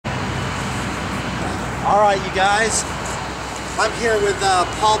Alright, you guys, I'm here with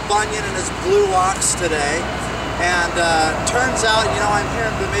Paul Bunyan and his Blue Ox today, and turns out, you know, I'm here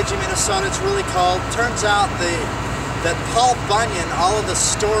in Bemidji, Minnesota. It's really cold. Turns out that Paul Bunyan, all of the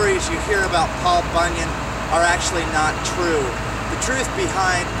stories you hear about Paul Bunyan are actually not true. The truth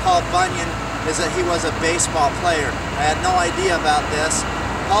behind Paul Bunyan is that he was a baseball player. I had no idea about this.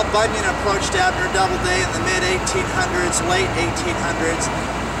 Paul Bunyan approached Abner Doubleday in the mid-1800s, late 1800s,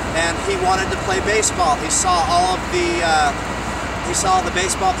 and he wanted to play baseball. He saw all of the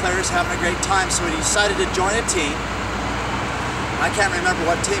baseball players having a great time, so he decided to join a team. I can't remember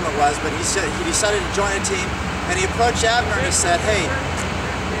what team it was, but he decided to join a team, and he approached Abner and he said, "Hey,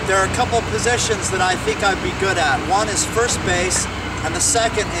 there are a couple of positions that I think I'd be good at. One is first base, and the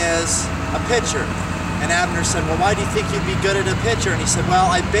second is a pitcher." And Abner said, "Well, why do you think you'd be good at a pitcher?" And he said, "Well,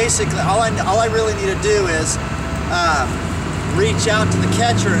 I basically, all I really need to do is reach out to the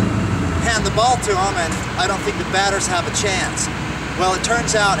catcher and hand the ball to him, and I don't think the batters have a chance." Well, it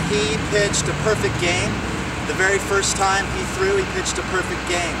turns out he pitched a perfect game. The very first time he threw, he pitched a perfect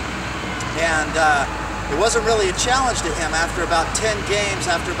game. And it wasn't really a challenge to him. After about 10 games,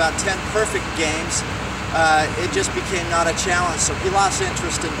 after about 10 perfect games, it just became not a challenge, so he lost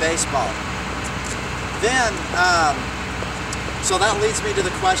interest in baseball. Then, so that leads me to the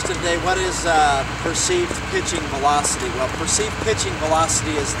question today: what is perceived pitching velocity? Well, perceived pitching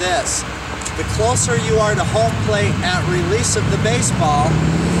velocity is this: the closer you are to home plate at release of the baseball,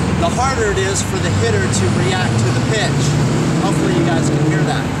 the harder it is for the hitter to react to the pitch. Hopefully you guys can hear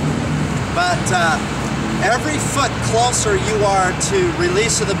that. But every foot closer you are to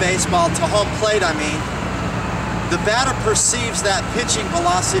release of the baseball, to home plate I mean, the batter perceives that pitching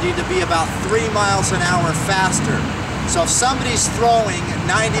velocity to be about 3 miles an hour faster. So if somebody's throwing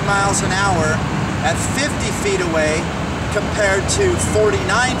 90 miles an hour at 50 feet away compared to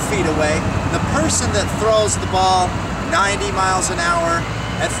 49 feet away, the person that throws the ball 90 miles an hour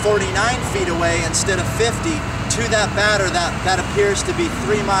at 49 feet away instead of 50, to that batter, that appears to be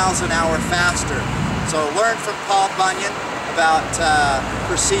 3 miles an hour faster. So learn from Paul Bunyan about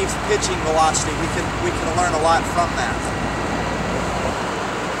perceived pitching velocity. We can learn a lot from that.